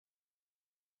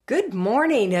Good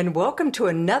morning and welcome to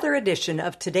another edition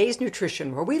of Today's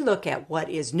Nutrition, where we look at what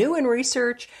is new in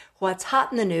research, what's hot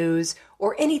in the news,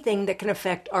 or anything that can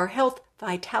affect our health,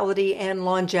 vitality, and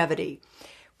longevity.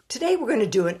 Today we're going to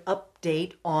do an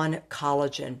update on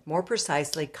collagen, more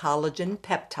precisely collagen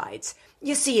peptides.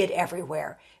 You see it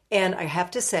everywhere, and I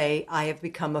have to say I have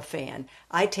become a fan.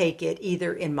 I take it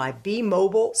either in my B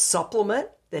Mobile supplement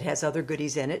that has other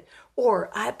goodies in it, or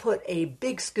I put a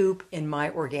big scoop in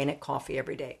my organic coffee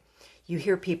every day. You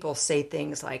hear people say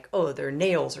things like, oh, their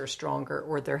nails are stronger,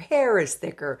 or their hair is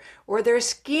thicker, or their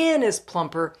skin is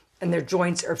plumper, and their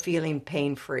joints are feeling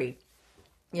pain-free.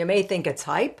 You may think it's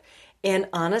hype, and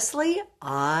honestly,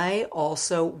 I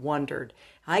also wondered.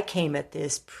 I came at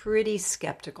this pretty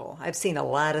skeptical. I've seen a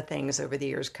lot of things over the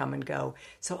years come and go,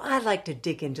 so I like to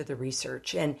dig into the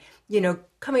research. And,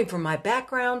 coming from my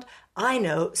background, I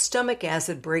know stomach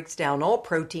acid breaks down all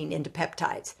protein into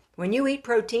peptides. When you eat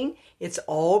protein, it's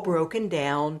all broken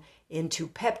down into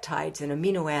peptides and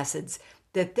amino acids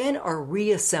that then are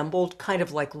reassembled kind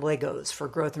of like Legos for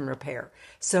growth and repair.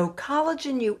 So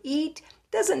collagen you eat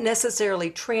doesn't necessarily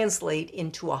translate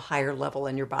into a higher level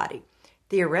in your body.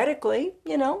 Theoretically,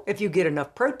 if you get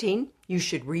enough protein, you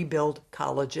should rebuild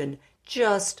collagen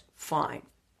just fine.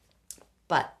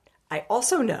 But I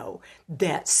also know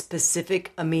that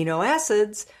specific amino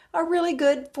acids are really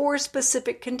good for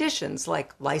specific conditions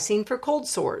like lysine for cold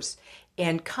sores.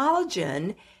 And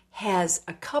collagen has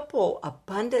a couple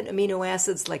abundant amino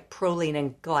acids like proline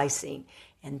and glycine.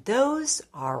 And those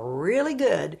are really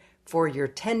good for your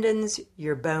tendons,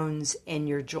 your bones, and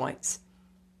your joints.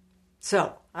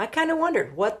 So I kind of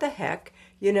wondered, what the heck?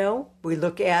 We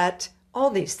look at all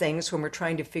these things when we're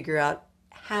trying to figure out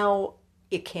how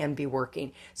it can be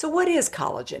working. So what is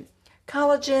collagen?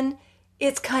 Collagen,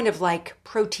 it's kind of like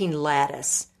protein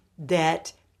lattice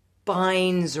that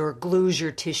binds or glues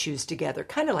your tissues together,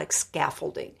 kind of like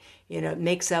scaffolding. It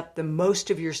makes up the most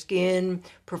of your skin,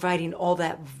 providing all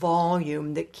that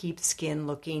volume that keeps skin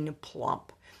looking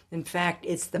plump. In fact,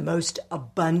 it's the most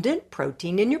abundant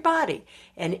protein in your body,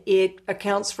 and it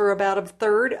accounts for about a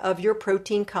third of your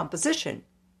protein composition.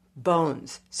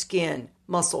 Bones, skin,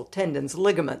 muscle, tendons,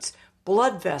 ligaments,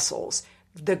 blood vessels,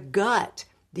 the gut,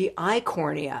 the eye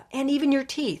cornea, and even your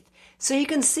teeth. So you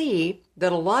can see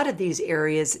that a lot of these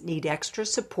areas need extra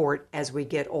support as we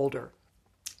get older.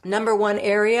 Number one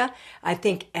area I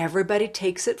think everybody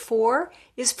takes it for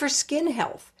is for skin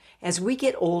health. As we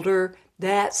get older,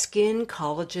 that skin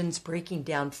collagen's breaking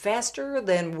down faster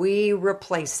than we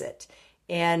replace it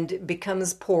and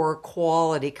becomes poor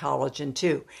quality collagen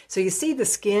too. So you see the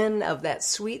skin of that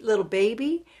sweet little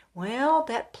baby? Well,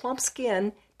 that plump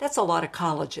skin, that's a lot of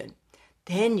collagen.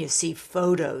 Then you see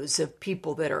photos of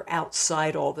people that are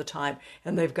outside all the time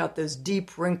and they've got those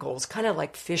deep wrinkles, kind of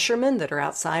like fishermen that are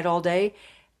outside all day.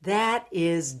 That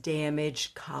is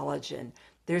damaged collagen.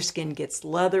 Their skin gets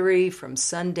leathery from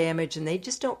sun damage and they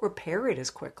just don't repair it as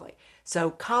quickly.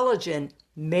 So collagen,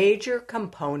 major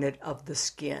component of the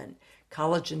skin.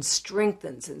 Collagen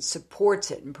strengthens and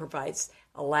supports it and provides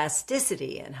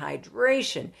elasticity and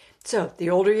hydration. So the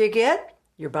older you get,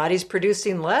 your body's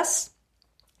producing less.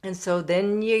 And so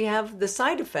then you have the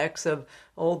side effects of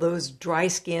all those dry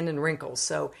skin and wrinkles.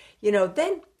 So,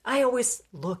 then I always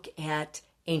look at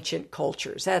ancient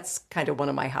cultures. That's kind of one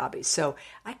of my hobbies. So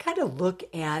I kind of look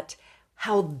at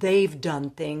how they've done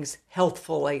things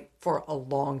healthfully for a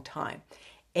long time.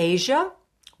 Asia,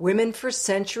 women for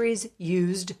centuries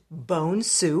used bone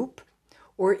soup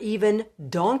or even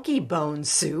donkey bone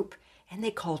soup, and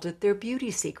they called it their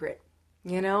beauty secret.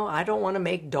 I don't want to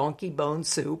make donkey bone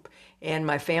soup, and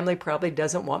my family probably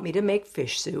doesn't want me to make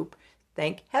fish soup.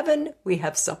 Thank heaven we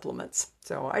have supplements.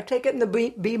 So I take it in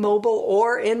the B Mobile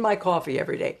or in my coffee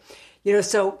every day.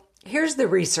 So here's the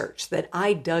research that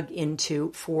I dug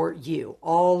into for you,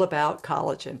 all about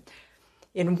collagen.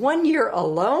 In 1 year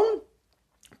alone,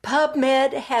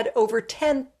 PubMed had over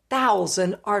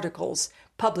 10,000 articles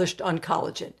published on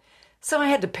collagen. So I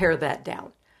had to pare that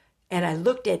down. And I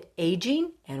looked at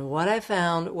aging, and what I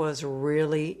found was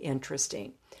really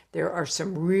interesting. There are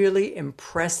some really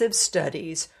impressive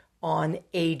studies on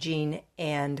aging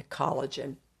and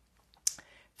collagen.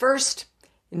 First,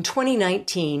 in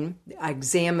 2019, I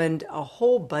examined a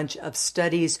whole bunch of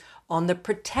studies on the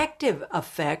protective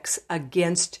effects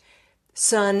against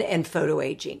sun and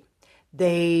photoaging.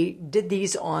 They did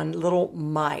these on little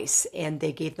mice, and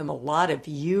they gave them a lot of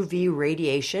UV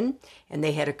radiation, and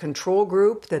they had a control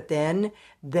group that then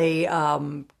they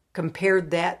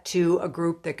compared that to a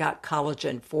group that got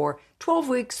collagen for 12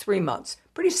 weeks, 3 months.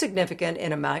 Pretty significant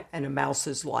in a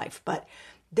mouse's life, but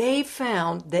they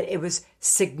found that it was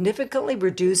significantly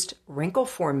reduced wrinkle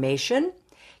formation,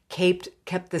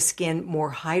 kept the skin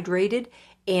more hydrated,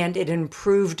 and it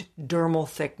improved dermal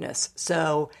thickness.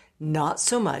 So not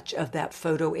so much of that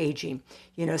photoaging.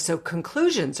 So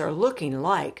conclusions are looking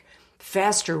like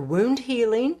faster wound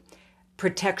healing,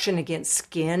 protection against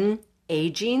skin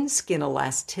aging, skin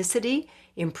elasticity,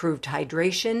 improved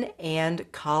hydration,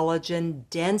 and collagen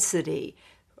density.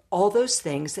 All those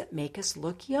things that make us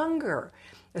look younger.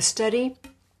 A study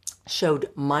showed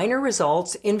minor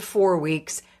results in 4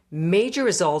 weeks, major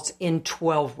results in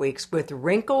 12 weeks, with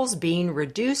wrinkles being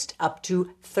reduced up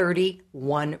to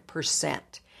 31%.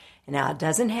 Now, it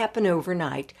doesn't happen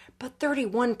overnight, but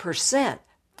 31%,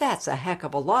 that's a heck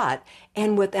of a lot,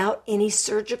 and without any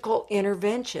surgical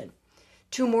intervention.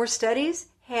 2 more studies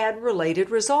had related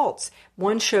results.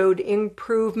 One showed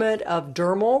improvement of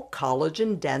dermal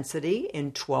collagen density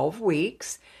in 12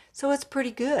 weeks, so it's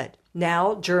pretty good.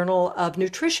 Now, Journal of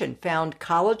Nutrition found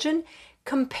collagen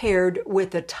compared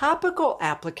with a topical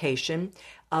application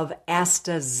of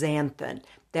astaxanthin.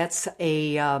 That's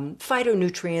a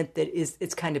phytonutrient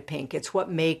it's kind of pink. It's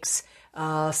what makes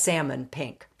salmon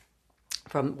pink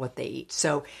from what they eat.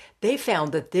 So they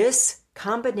found that this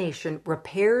combination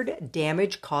repaired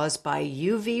damage caused by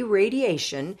UV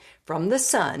radiation from the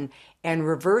sun and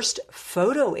reversed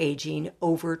photoaging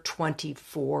over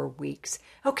 24 weeks.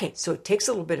 Okay, so it takes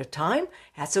a little bit of time.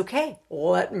 That's okay.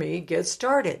 Let me get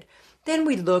started. Then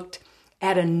we looked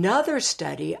at another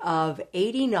study of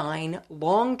 89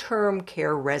 long-term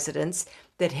care residents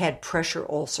that had pressure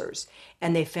ulcers,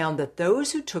 and they found that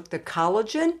those who took the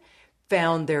collagen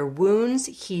found their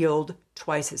wounds healed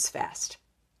twice as fast.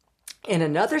 In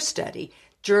another study,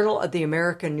 Journal of the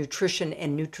American Nutrition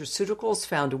and Nutraceuticals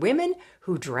found women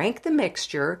who drank the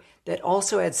mixture that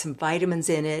also had some vitamins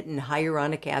in it and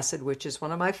hyaluronic acid, which is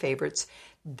one of my favorites.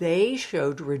 They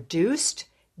showed reduced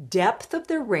depth of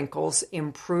their wrinkles,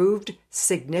 improved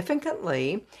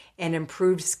significantly, and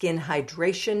improved skin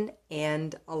hydration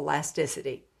and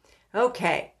elasticity.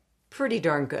 Okay, pretty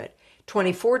darn good.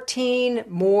 2014,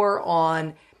 more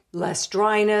on less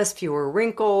dryness, fewer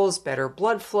wrinkles, better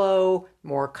blood flow,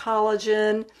 more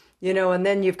collagen, and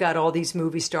then you've got all these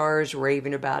movie stars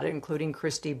raving about it, including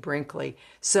Christy Brinkley.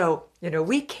 So,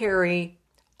 we carry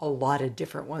a lot of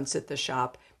different ones at the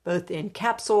shop, both in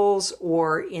capsules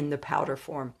or in the powder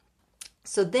form.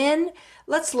 So then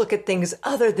let's look at things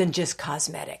other than just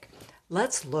cosmetic.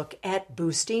 Let's look at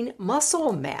boosting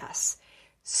muscle mass.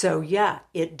 So yeah,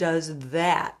 it does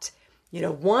that.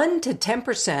 1 to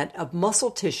 10% of muscle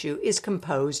tissue is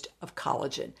composed of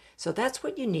collagen. So that's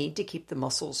what you need to keep the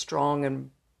muscles strong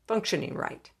and functioning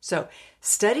right. So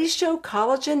studies show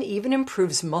collagen even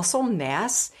improves muscle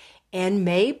mass and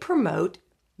may promote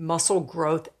muscle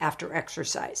growth after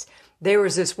exercise. There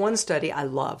was this one study I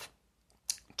love.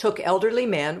 Took elderly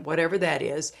men, whatever that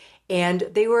is, and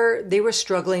they were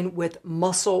struggling with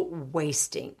muscle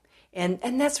wasting. And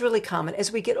that's really common.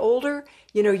 As we get older,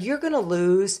 you're going to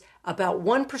lose about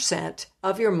 1%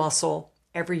 of your muscle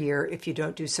every year if you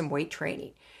don't do some weight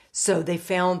training. So they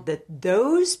found that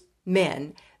those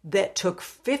men that took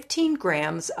 15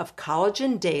 grams of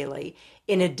collagen daily,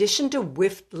 in addition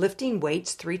to lifting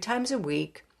weights 3 times a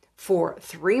week for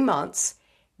 3 months,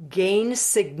 gained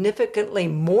significantly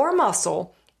more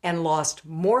muscle and lost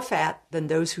more fat than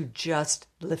those who just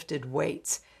lifted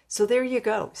weights. So there you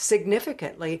go,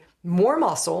 significantly more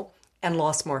muscle and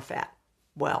lost more fat.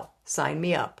 Well, sign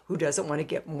me up. Who doesn't want to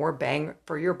get more bang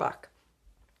for your buck?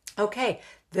 Okay,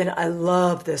 then I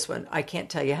love this one. I can't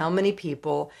tell you how many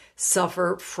people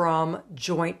suffer from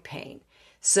joint pain.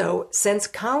 So since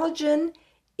collagen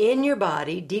in your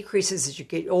body decreases as you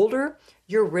get older,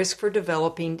 your risk for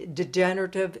developing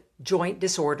degenerative joint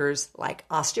disorders like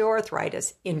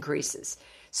osteoarthritis increases.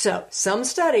 So some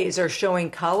studies are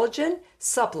showing collagen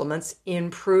supplements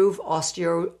improve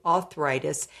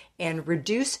osteoarthritis and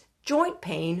reduce joint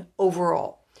pain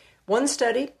overall. One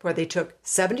study where they took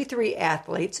 73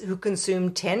 athletes who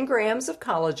consumed 10 grams of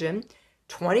collagen,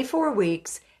 24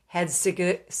 weeks, had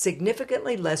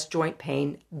significantly less joint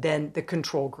pain than the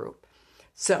control group.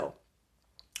 So,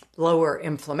 lower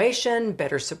inflammation,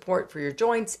 better support for your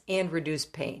joints, and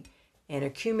reduced pain. And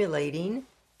accumulating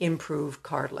improved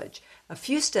cartilage. A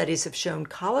few studies have shown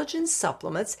collagen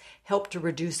supplements help to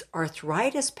reduce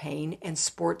arthritis pain and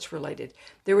sports related.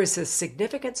 There was a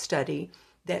significant study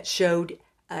that showed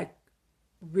a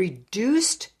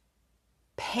reduced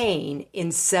pain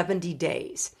in 70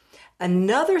 days.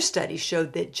 Another study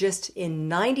showed that just in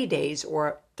 90 days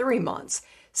or 3 months,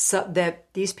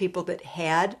 that these people that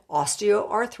had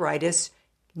osteoarthritis,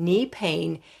 knee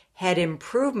pain, had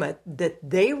improvement that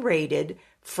they rated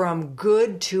from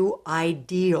good to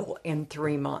ideal in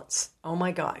 3 months. Oh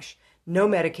my gosh. no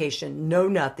medication, no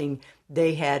nothing.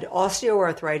 They had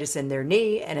osteoarthritis in their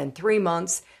knee, and in 3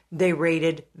 months, they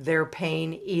rated their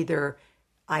pain either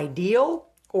ideal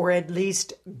or at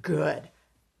least good.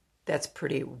 That's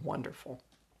pretty wonderful.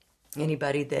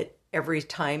 Anybody that every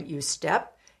time you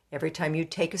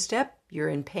take a step, you're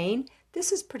in pain,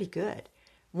 this is pretty good.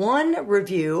 One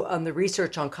review on the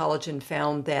research on collagen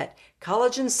found that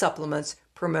collagen supplements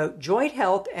promote joint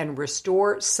health and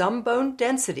restore some bone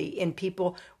density in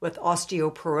people with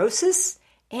osteoporosis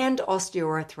and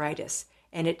osteoarthritis.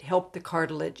 And it helped the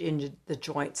cartilage in the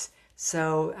joints.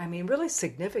 So, really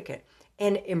significant.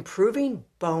 And improving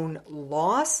bone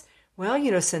loss.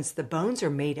 Well, since the bones are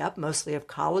made up mostly of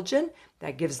collagen,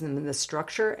 that gives them the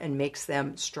structure and makes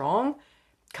them strong.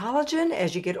 Collagen,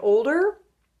 as you get older,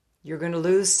 you're going to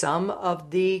lose some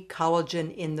of the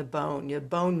collagen in the bone. Your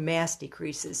bone mass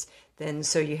decreases,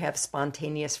 so you have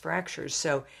spontaneous fractures.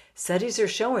 So studies are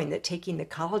showing that taking the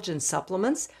collagen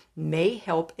supplements may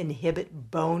help inhibit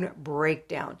bone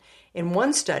breakdown. In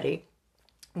one study,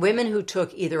 women who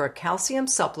took either a calcium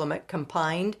supplement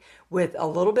combined with a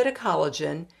little bit of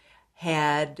collagen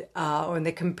and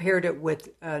they compared it with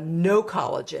no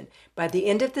collagen. By the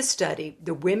end of the study,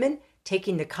 the women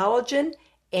taking the collagen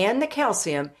and the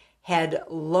calcium had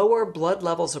lower blood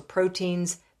levels of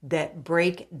proteins that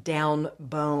break down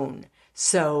bone.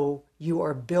 So you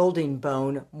are building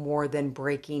bone more than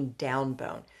breaking down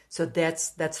bone. So that's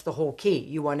the whole key.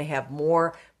 You want to have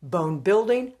more bone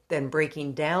building than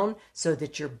breaking down so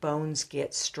that your bones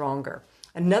get stronger.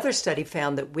 Another study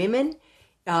found that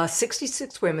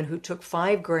 66 women who took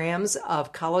 5 grams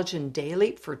of collagen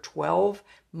daily for 12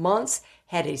 months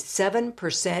had a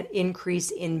 7%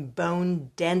 increase in bone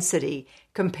density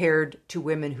compared to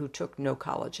women who took no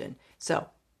collagen. So,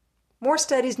 more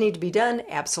studies need to be done,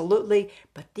 absolutely,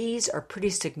 but these are pretty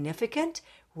significant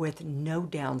with no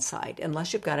downside,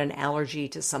 unless you've got an allergy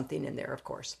to something in there, of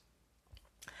course.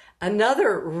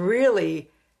 Another really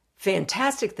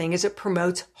fantastic thing is it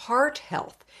promotes heart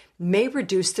health. May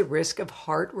reduce the risk of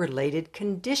heart-related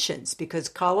conditions because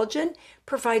collagen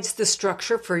provides the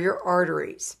structure for your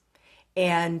arteries.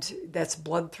 And that's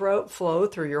blood flow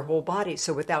through your whole body.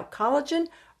 So without collagen,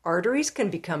 arteries can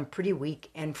become pretty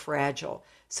weak and fragile.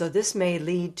 So this may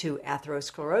lead to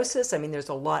atherosclerosis. There's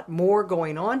a lot more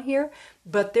going on here,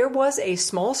 but there was a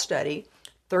small study,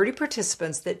 30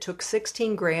 participants that took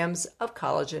 16 grams of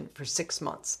collagen for 6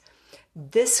 months.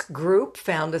 This group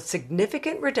found a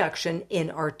significant reduction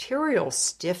in arterial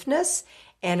stiffness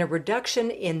and a reduction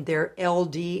in their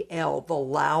LDL, the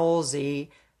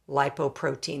lousy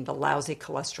lipoprotein, the lousy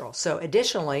cholesterol. So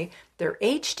additionally, their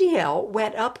HDL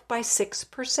went up by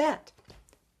 6%.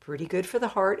 Pretty good for the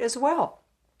heart as well.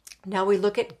 Now we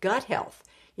look at gut health.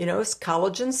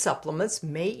 Collagen supplements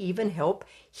may even help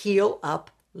heal up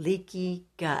leaky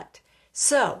gut.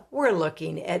 So we're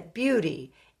looking at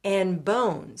beauty and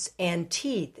bones and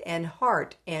teeth and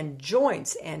heart and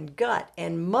joints and gut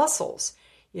and muscles.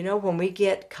 When we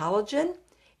get collagen,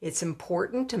 it's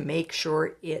important to make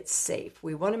sure it's safe.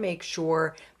 We want to make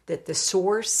sure that the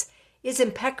source is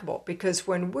impeccable because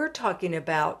when we're talking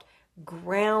about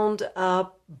ground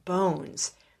up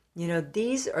bones,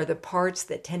 these are the parts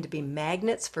that tend to be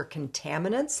magnets for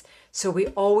contaminants. So we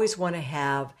always want to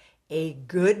have a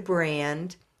good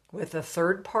brand with a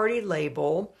third-party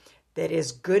label that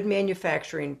is good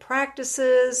manufacturing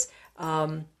practices.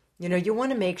 You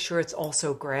want to make sure it's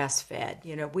also grass-fed.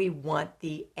 We want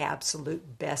the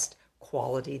absolute best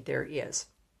quality there is.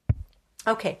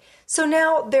 Okay, so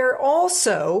now there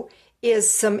also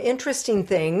is some interesting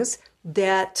things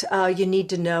that you need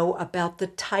to know about the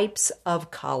types of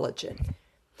collagen.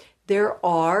 There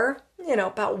are,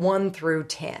 about 1 through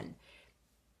 10.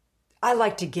 I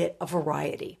like to get a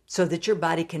variety so that your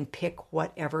body can pick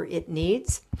whatever it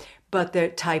needs. But the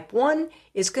type 1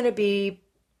 is going to be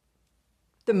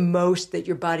the most that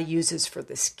your body uses for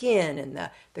the skin and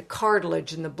the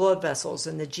cartilage and the blood vessels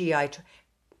and the GI.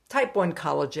 Type 1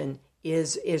 collagen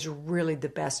is really the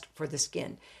best for the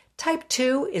skin. Type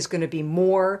 2 is going to be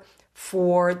more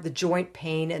for the joint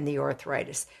pain and the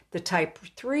arthritis. The type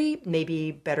 3 may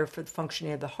be better for the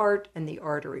functioning of the heart and the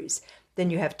arteries. Then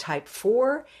you have type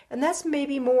 4, and that's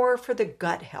maybe more for the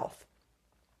gut health.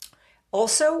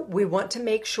 Also, we want to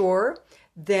make sure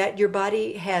that your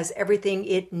body has everything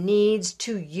it needs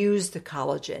to use the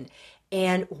collagen.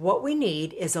 And what we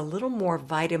need is a little more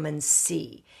vitamin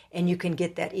C. And you can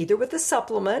get that either with a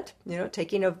supplement,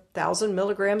 taking 1,000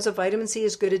 milligrams of vitamin C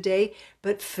is good a day.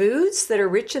 But foods that are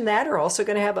rich in that are also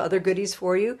going to have other goodies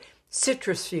for you.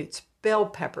 Citrus fruits, bell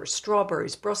peppers,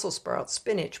 strawberries, Brussels sprouts,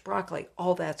 spinach, broccoli,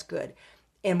 all that's good.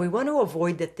 And we want to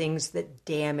avoid the things that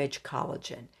damage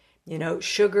collagen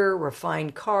Sugar,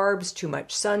 refined carbs, too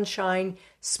much sunshine,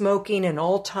 smoking and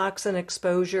all toxin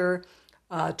exposure,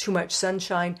 too much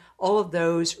sunshine, all of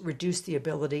those reduce the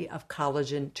ability of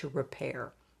collagen to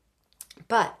repair.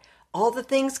 But all the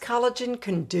things collagen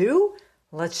can do,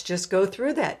 let's just go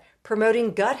through that.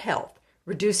 Promoting gut health,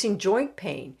 reducing joint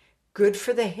pain, good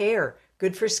for the hair,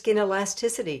 good for skin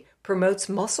elasticity, promotes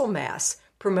muscle mass,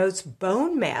 promotes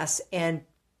bone mass and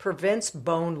prevents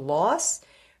bone loss,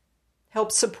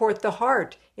 helps support the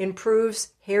heart,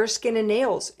 improves hair, skin, and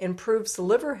nails, improves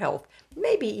liver health,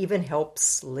 maybe even helps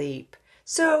sleep.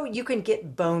 So you can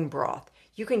get bone broth,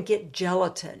 you can get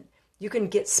gelatin, you can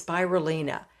get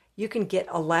spirulina, you can get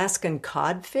Alaskan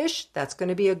codfish, that's going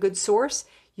to be a good source.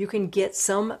 You can get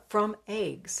some from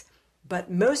eggs,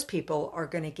 but most people are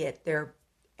going to get their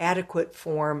adequate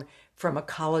form from a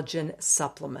collagen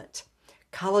supplement.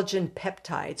 Collagen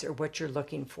peptides are what you're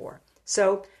looking for.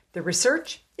 So the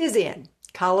research is in.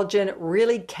 Collagen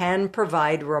really can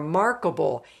provide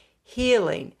remarkable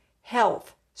healing,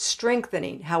 health,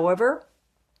 strengthening. However,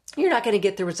 you're not going to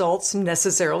get the results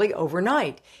necessarily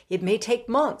overnight. It may take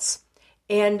months.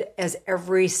 And as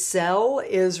every cell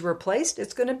is replaced,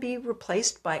 it's going to be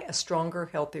replaced by a stronger,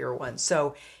 healthier one.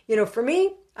 So, for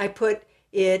me, I put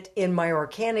it in my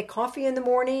organic coffee in the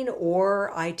morning,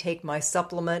 or I take my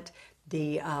supplement,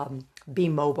 the Be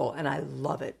Mobile, and I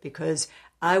love it because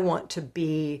I want to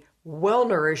be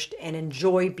well-nourished and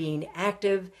enjoy being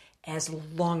active as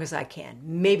long as I can,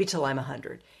 maybe till I'm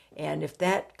 100. And if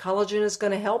that collagen is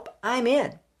going to help, I'm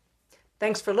in.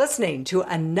 Thanks for listening to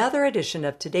another edition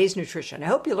of Today's Nutrition. I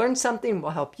hope you learned something will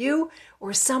help you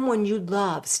or someone you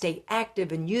love stay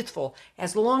active and youthful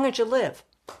as long as you live.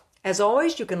 As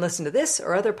always, you can listen to this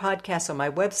or other podcasts on my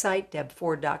website,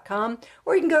 debford.com,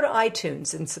 or you can go to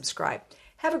iTunes and subscribe.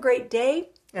 Have a great day,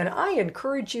 and I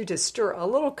encourage you to stir a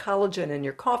little collagen in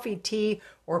your coffee, tea,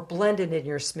 or blend it in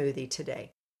your smoothie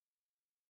today.